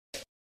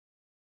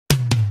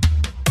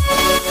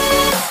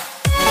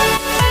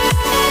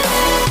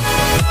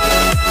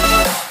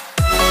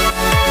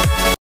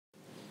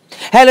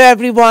Hello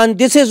everyone,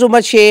 this is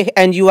Umar Sheikh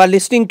and you are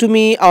listening to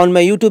me on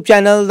my YouTube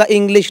channel The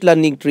English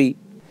Learning Tree.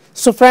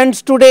 So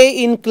friends,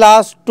 today in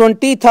class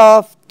 20th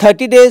of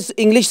 30 days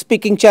English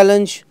speaking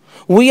challenge,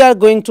 we are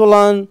going to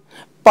learn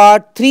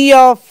part 3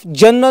 of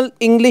General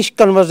English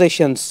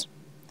Conversations.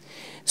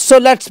 So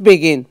let's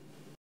begin.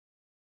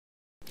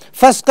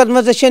 First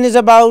conversation is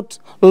about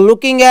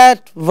looking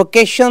at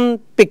vacation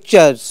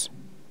pictures.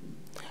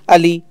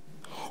 Ali,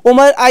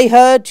 Umar, I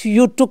heard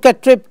you took a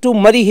trip to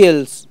Murray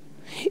Hills.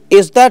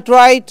 Is that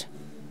right?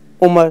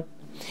 Umar,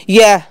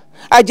 yeah,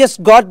 I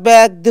just got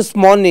back this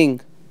morning.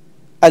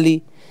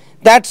 Ali,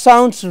 that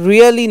sounds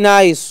really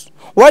nice.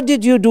 What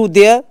did you do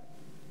there?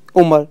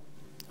 Umar,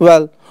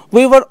 well,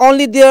 we were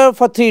only there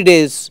for 3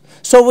 days,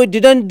 so we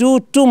didn't do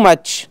too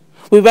much.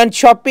 We went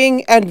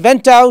shopping and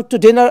went out to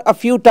dinner a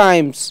few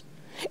times.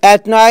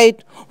 At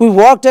night, we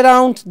walked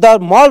around the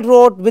mall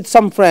road with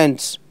some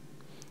friends.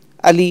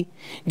 Ali,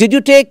 did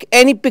you take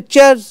any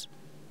pictures?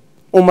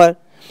 Umar,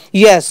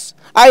 yes,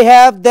 I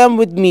have them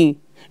with me.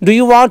 Do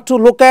you want to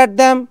look at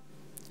them?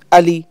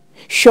 Ali,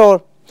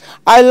 sure.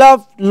 I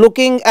love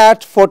looking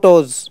at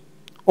photos.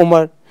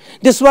 Umar,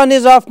 this one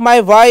is of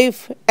my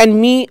wife and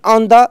me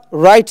on the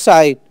right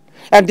side.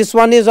 And this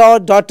one is our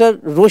daughter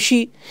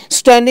Roshi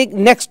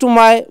standing next to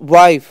my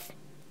wife.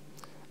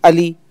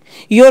 Ali,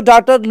 your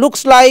daughter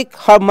looks like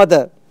her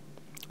mother.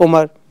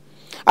 Umar,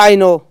 I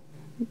know.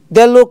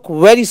 They look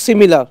very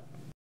similar.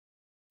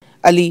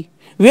 Ali,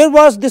 where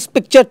was this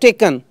picture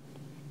taken?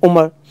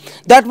 Umar,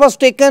 that was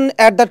taken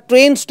at the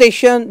train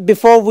station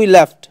before we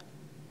left.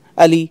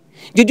 Ali,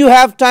 did you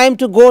have time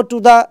to go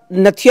to the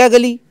Nathia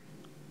Gali?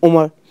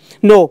 Umar,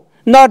 no,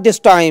 not this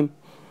time.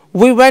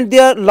 We went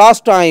there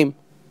last time.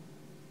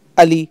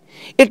 Ali,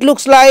 it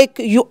looks like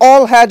you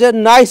all had a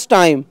nice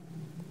time.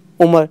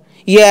 Umar,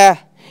 yeah,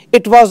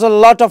 it was a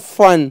lot of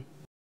fun.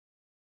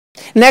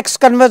 Next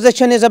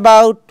conversation is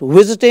about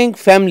visiting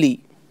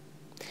family.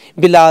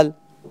 Bilal,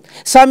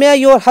 Samia,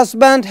 your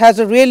husband has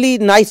a really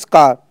nice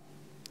car.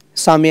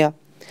 Samia,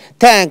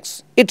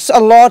 thanks, it's a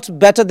lot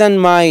better than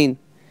mine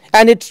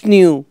and it's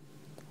new.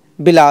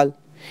 Bilal,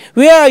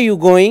 where are you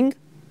going?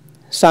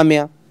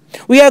 Samia,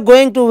 we are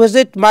going to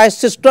visit my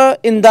sister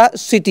in the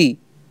city.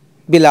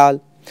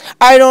 Bilal,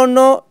 I don't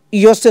know,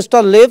 your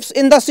sister lives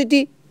in the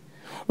city?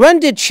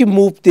 When did she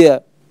move there?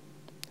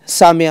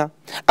 Samia,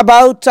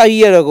 about a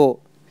year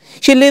ago.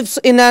 She lives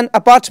in an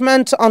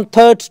apartment on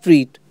 3rd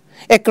Street,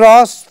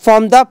 across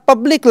from the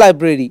public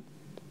library.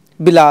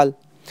 Bilal,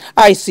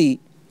 I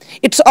see.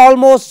 It's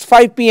almost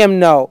 5 p.m.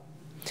 now.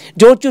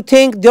 Don't you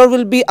think there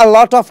will be a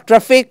lot of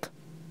traffic?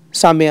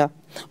 Samia,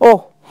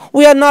 oh,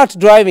 we are not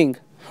driving.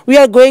 We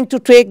are going to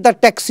take the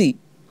taxi.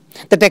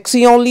 The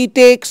taxi only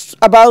takes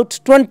about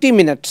 20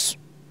 minutes.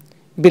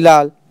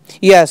 Bilal,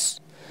 yes,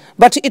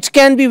 but it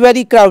can be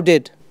very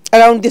crowded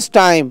around this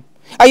time.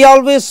 I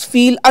always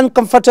feel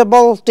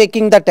uncomfortable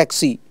taking the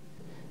taxi.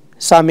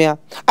 Samia,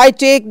 I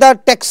take the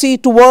taxi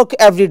to work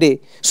every day,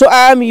 so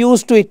I am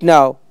used to it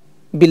now.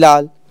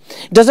 Bilal,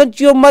 doesn't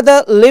your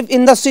mother live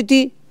in the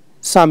city?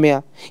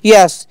 Samia,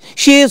 yes,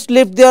 she has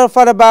lived there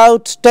for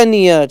about 10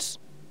 years.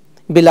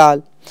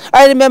 Bilal,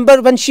 I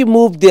remember when she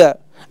moved there.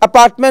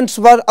 Apartments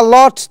were a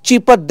lot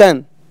cheaper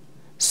then.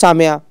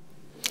 Samia,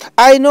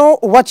 I know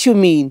what you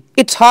mean.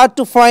 It's hard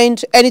to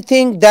find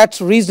anything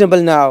that's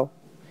reasonable now.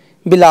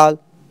 Bilal,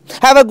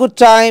 have a good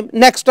time.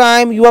 Next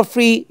time you are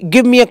free,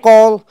 give me a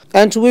call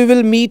and we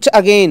will meet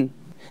again.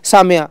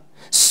 Samia,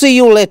 see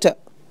you later.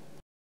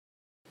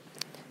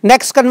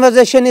 Next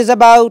conversation is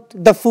about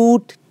the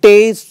food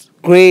tastes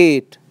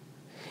great.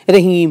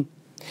 Rahim,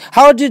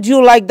 how did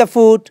you like the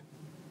food?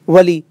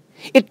 Wali,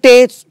 it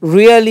tastes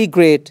really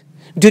great.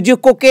 Did you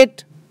cook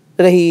it?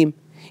 Rahim,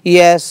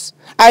 yes,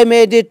 I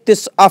made it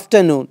this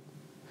afternoon.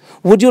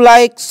 Would you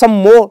like some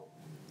more?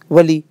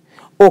 Wali,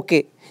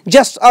 okay,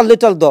 just a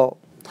little though.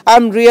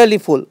 I'm really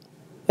full.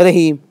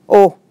 Rahim,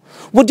 oh,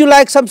 would you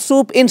like some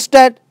soup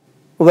instead?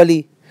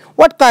 Wali,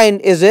 what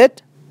kind is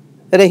it?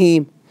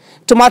 Rahim,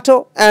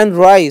 tomato and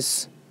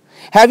rice.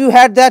 Have you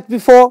had that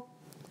before?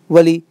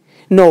 Wali,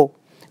 no,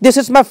 this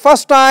is my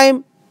first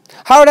time.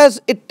 How does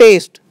it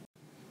taste?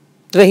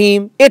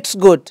 Rahim, it's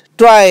good.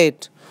 Try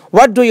it.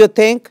 What do you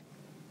think?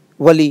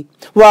 Wali,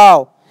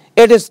 wow,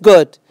 it is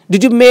good.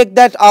 Did you make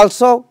that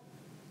also?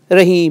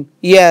 Rahim,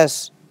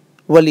 yes.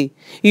 Wali,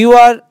 you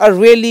are a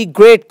really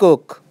great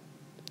cook.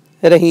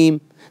 Rahim,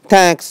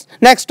 thanks.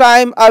 Next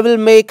time I will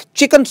make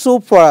chicken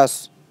soup for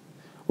us.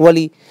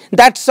 Wali,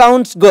 that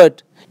sounds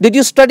good. Did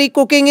you study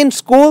cooking in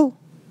school?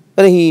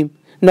 Rahim,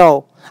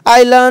 no,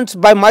 I learned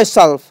by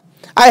myself.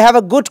 I have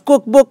a good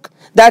cookbook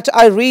that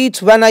I read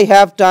when I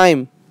have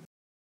time.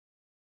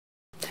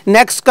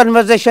 Next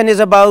conversation is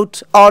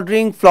about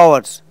ordering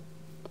flowers.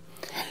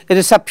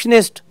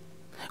 Receptionist,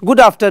 good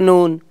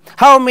afternoon.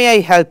 How may I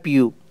help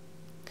you?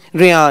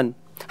 Rian,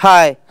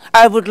 hi,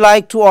 I would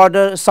like to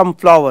order some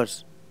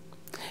flowers.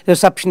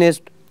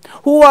 Receptionist,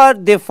 who are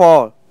they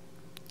for?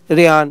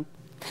 Rian,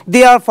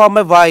 they are for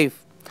my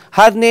wife.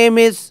 Her name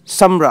is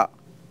Samra.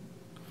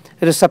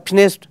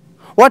 Receptionist,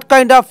 what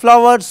kind of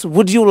flowers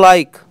would you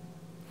like?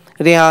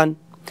 Rian,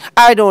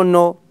 I don't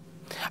know.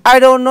 I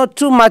don't know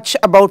too much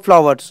about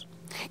flowers.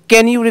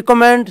 Can you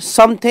recommend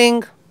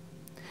something?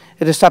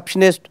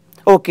 Receptionist.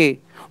 Okay.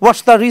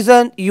 What's the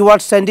reason you are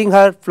sending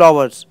her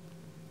flowers?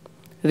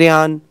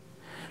 Ryan.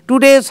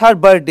 Today is her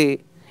birthday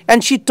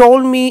and she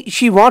told me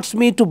she wants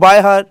me to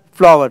buy her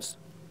flowers.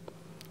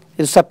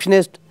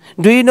 Receptionist.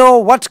 Do you know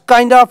what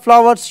kind of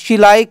flowers she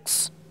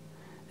likes?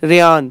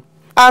 Ryan.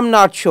 I'm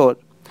not sure.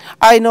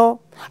 I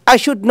know. I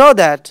should know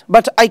that,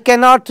 but I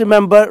cannot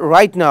remember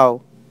right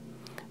now.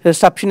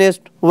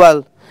 Receptionist.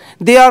 Well,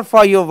 they are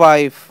for your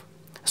wife.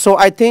 So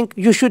I think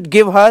you should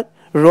give her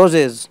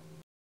roses.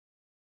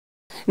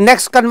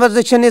 Next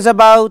conversation is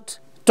about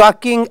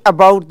talking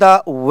about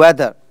the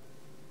weather.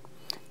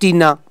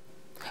 Tina.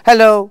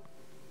 Hello.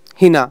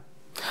 Hina.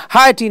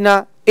 Hi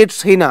Tina,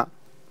 it's Hina.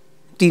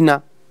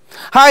 Tina.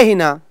 Hi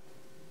Hina.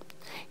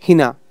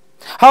 Hina.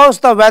 How's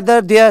the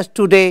weather there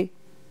today?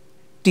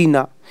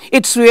 Tina.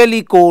 It's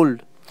really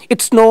cold.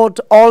 It snowed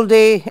all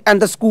day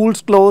and the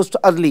schools closed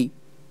early.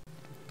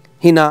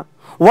 Hina.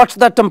 What's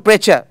the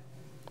temperature?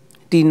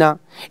 Tina.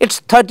 It's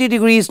 30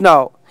 degrees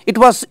now. It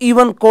was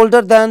even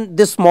colder than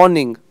this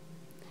morning.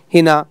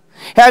 Hina.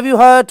 Have you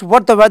heard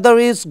what the weather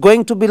is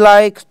going to be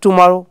like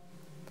tomorrow?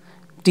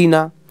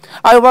 Tina.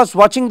 I was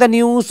watching the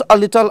news a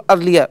little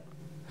earlier.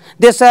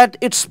 They said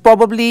it's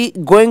probably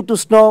going to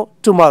snow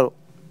tomorrow.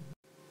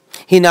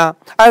 Hina.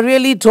 I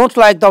really don't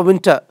like the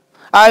winter.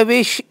 I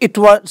wish it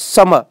were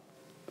summer.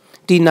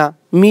 Tina.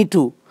 Me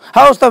too.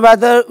 How's the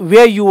weather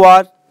where you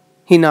are?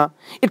 Hina.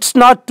 It's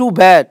not too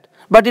bad,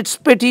 but it's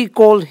pretty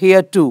cold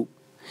here too.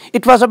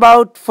 It was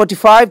about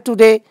 45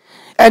 today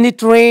and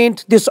it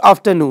rained this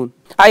afternoon.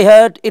 I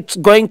heard it's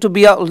going to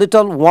be a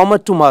little warmer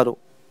tomorrow.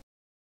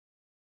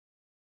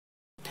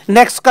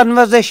 Next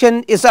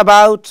conversation is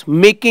about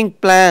making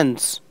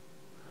plans.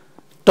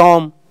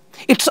 Tom.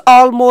 It's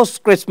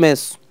almost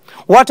Christmas.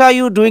 What are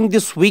you doing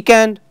this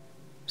weekend?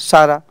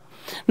 Sarah.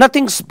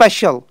 Nothing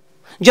special.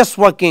 Just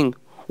working.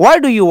 Why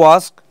do you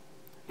ask?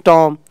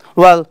 Tom.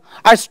 Well,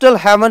 I still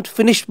haven't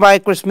finished my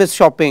Christmas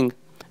shopping.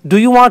 Do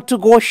you want to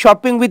go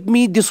shopping with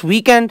me this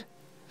weekend?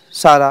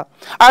 Sarah.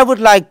 I would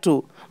like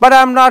to, but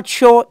I'm not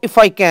sure if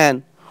I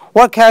can.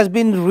 Work has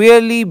been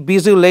really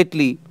busy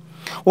lately.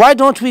 Why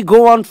don't we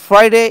go on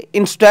Friday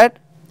instead?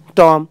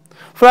 Tom.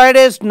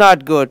 Friday is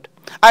not good.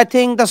 I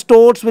think the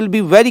stores will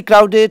be very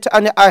crowded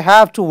and I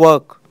have to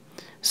work.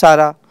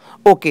 Sarah.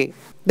 Okay.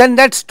 Then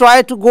let's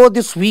try to go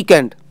this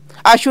weekend.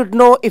 I should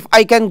know if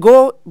I can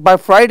go by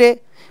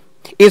Friday.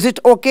 Is it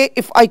okay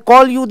if I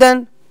call you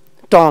then?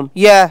 Tom.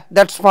 Yeah,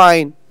 that's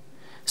fine.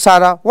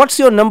 Sarah. What's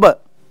your number?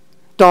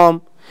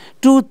 Tom.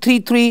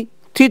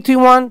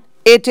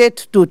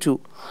 233-331-8822.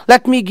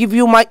 Let me give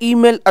you my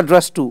email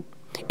address too.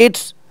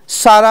 It's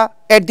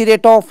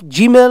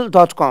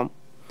sarah@gmail.com.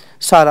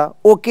 Sarah.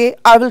 Okay,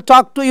 I will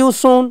talk to you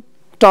soon.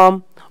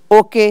 Tom.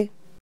 Okay.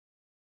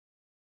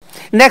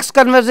 Next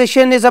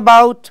conversation is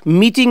about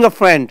meeting a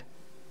friend.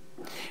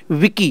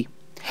 Vicky.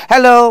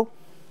 Hello.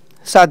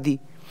 Sadi.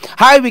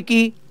 Hi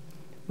Vicky.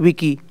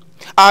 Vicky.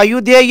 Are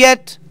you there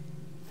yet?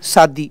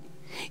 Sadi.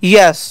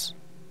 Yes.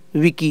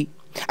 Vicky.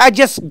 I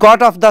just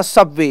got off the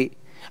subway.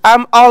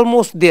 I'm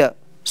almost there.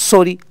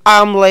 Sorry,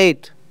 I'm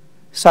late.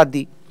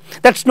 Sadi.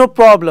 That's no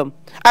problem.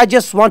 I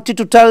just wanted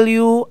to tell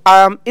you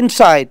I'm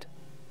inside.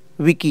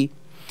 Vicky.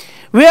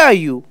 Where are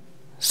you?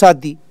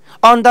 Sadi.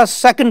 On the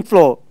second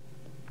floor.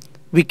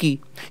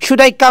 Vicky. Should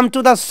I come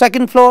to the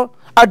second floor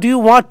or do you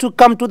want to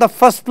come to the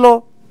first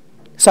floor?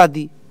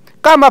 Sadi.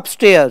 Come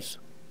upstairs.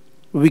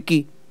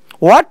 Vicky.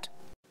 What?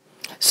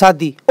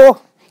 Sadi.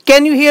 Oh,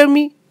 can you hear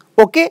me?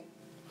 Okay.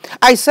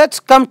 I said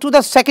come to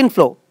the second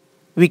floor.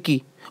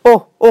 Vicky.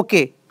 Oh,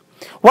 okay.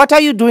 What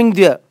are you doing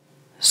there?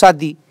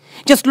 Sadi.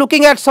 Just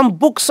looking at some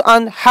books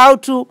on how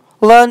to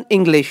learn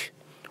English.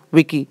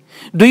 Vicky.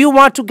 Do you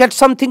want to get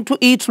something to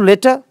eat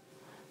later?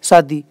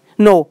 Sadi.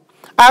 No,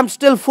 I'm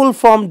still full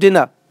from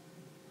dinner.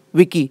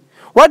 Vicky.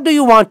 What do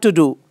you want to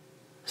do?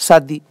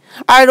 Sadi.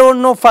 I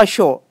don't know for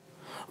sure.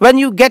 When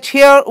you get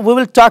here, we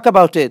will talk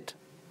about it.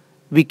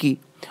 Vicky.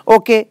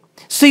 Okay.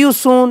 See you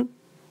soon.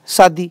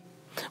 Sadi.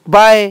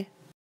 Bye.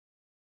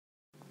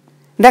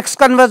 Next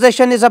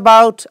conversation is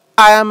about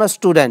I am a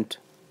student.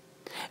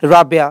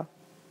 Rabia.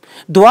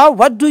 Dua,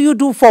 what do you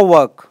do for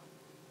work?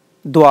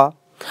 Dua.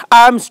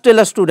 I am still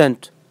a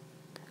student.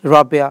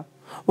 Rabia.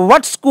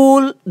 What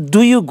school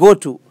do you go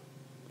to?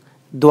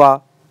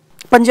 Dua.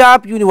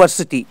 Punjab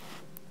University.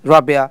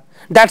 Rabia.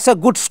 That's a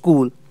good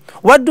school.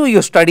 What do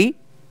you study?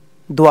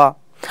 Dua.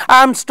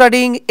 I am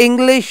studying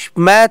English,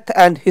 math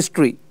and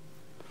history.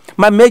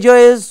 My major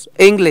is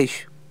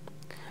English.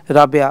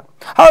 Rabia.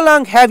 How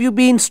long have you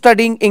been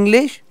studying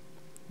English?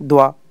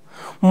 Dua.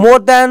 More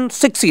than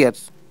 6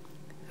 years.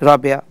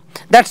 Rabia.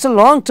 That's a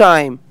long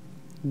time.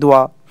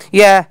 Dua.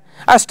 Yeah,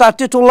 I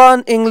started to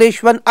learn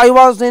English when I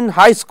was in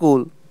high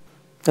school.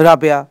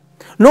 Rabia.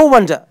 No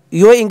wonder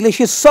your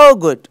English is so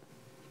good.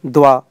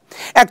 Dua.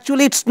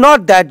 Actually, it's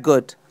not that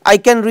good. I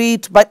can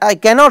read, but I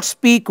cannot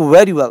speak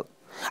very well.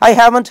 I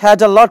haven't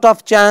had a lot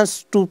of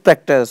chance to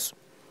practice.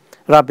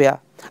 Rabia.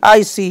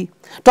 I see.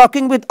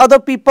 Talking with other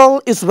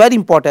people is very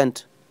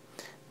important.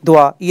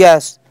 Dua,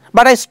 yes,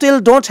 but I still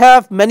don't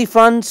have many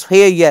friends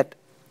here yet.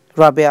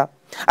 Rabia,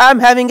 I'm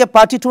having a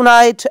party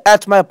tonight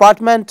at my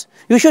apartment.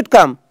 You should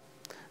come.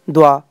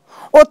 Dua,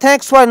 oh,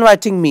 thanks for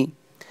inviting me.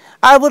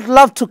 I would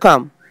love to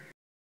come.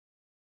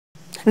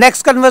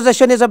 Next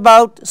conversation is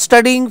about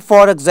studying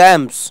for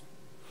exams.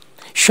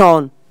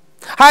 Sean,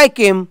 hi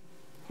Kim.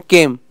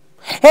 Kim,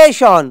 hey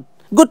Sean,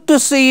 good to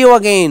see you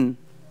again.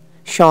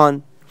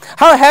 Sean,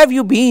 how have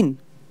you been?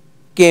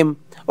 Kim,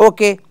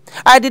 okay.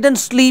 I didn't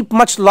sleep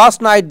much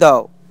last night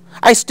though.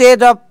 I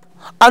stayed up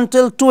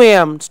until 2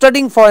 a.m.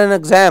 studying for an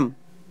exam.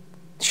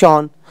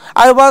 Sean,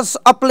 I was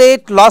up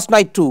late last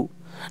night too.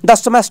 The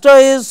semester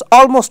is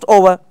almost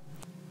over.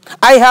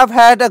 I have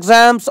had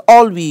exams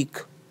all week.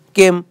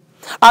 Kim,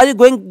 are you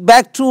going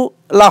back to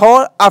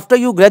Lahore after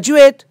you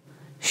graduate?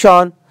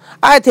 Sean,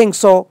 I think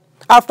so.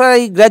 After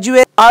I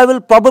graduate, I will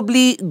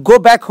probably go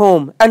back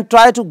home and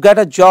try to get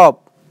a job.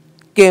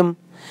 Kim,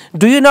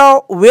 do you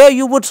know where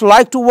you would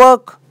like to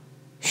work?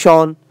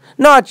 Sean,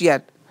 not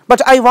yet,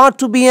 but I want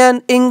to be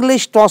an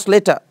English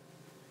translator.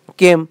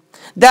 Kim,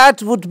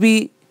 that would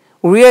be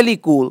really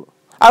cool.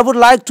 I would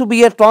like to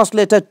be a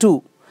translator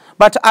too,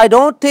 but I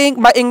don't think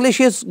my English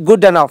is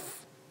good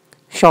enough.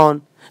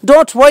 Sean,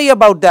 don't worry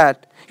about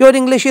that. Your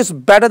English is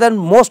better than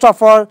most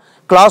of our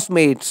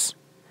classmates.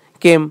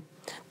 Kim,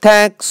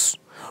 thanks.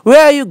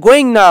 Where are you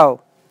going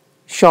now?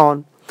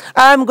 Sean,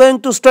 I am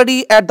going to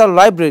study at the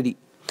library.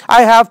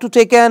 I have to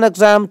take an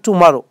exam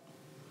tomorrow.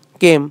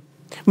 Kim,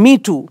 me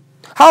too.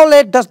 How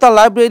late does the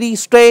library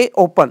stay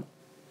open?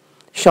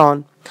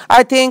 Sean,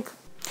 I think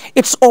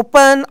it's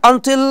open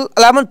until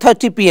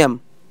 11:30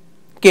 p.m.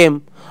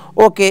 Kim,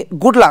 okay,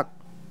 good luck.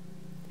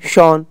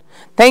 Sean,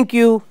 thank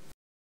you.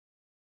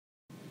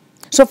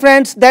 So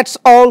friends, that's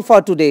all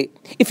for today.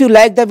 If you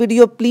like the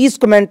video, please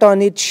comment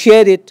on it,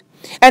 share it,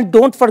 and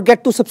don't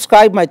forget to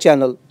subscribe my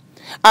channel.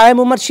 I am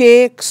Umar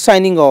Sheikh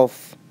signing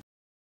off.